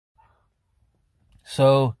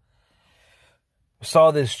So I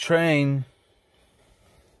saw this train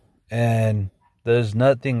and there's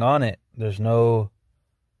nothing on it. There's nothing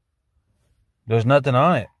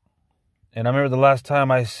on it. And I remember the last time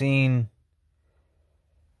I seen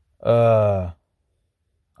one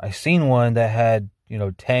that had,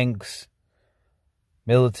 tanks,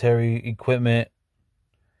 military equipment.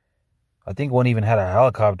 I think one even had a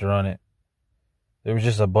helicopter on it. There was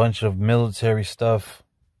just a bunch of military stuff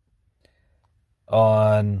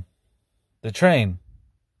on the train,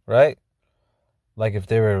 right? Like if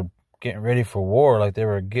they were getting ready for war, like they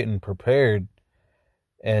were getting prepared.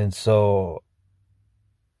 And so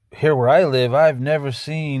here where I live, I've never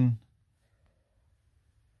seen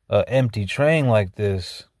an empty train like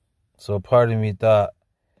this. So part of me thought,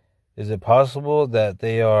 is it possible that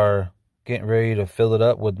they are getting ready to fill it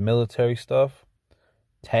up with military stuff,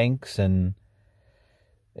 tanks and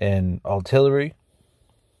artillery?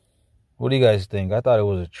 What do you guys think? I thought it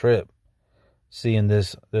was a trip seeing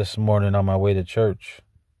this morning on my way to church.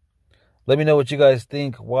 Let me know what you guys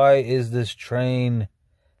think. Why is this train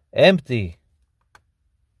empty?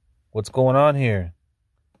 What's going on here?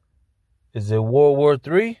 Is it World War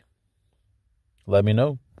III? Let me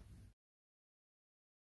know.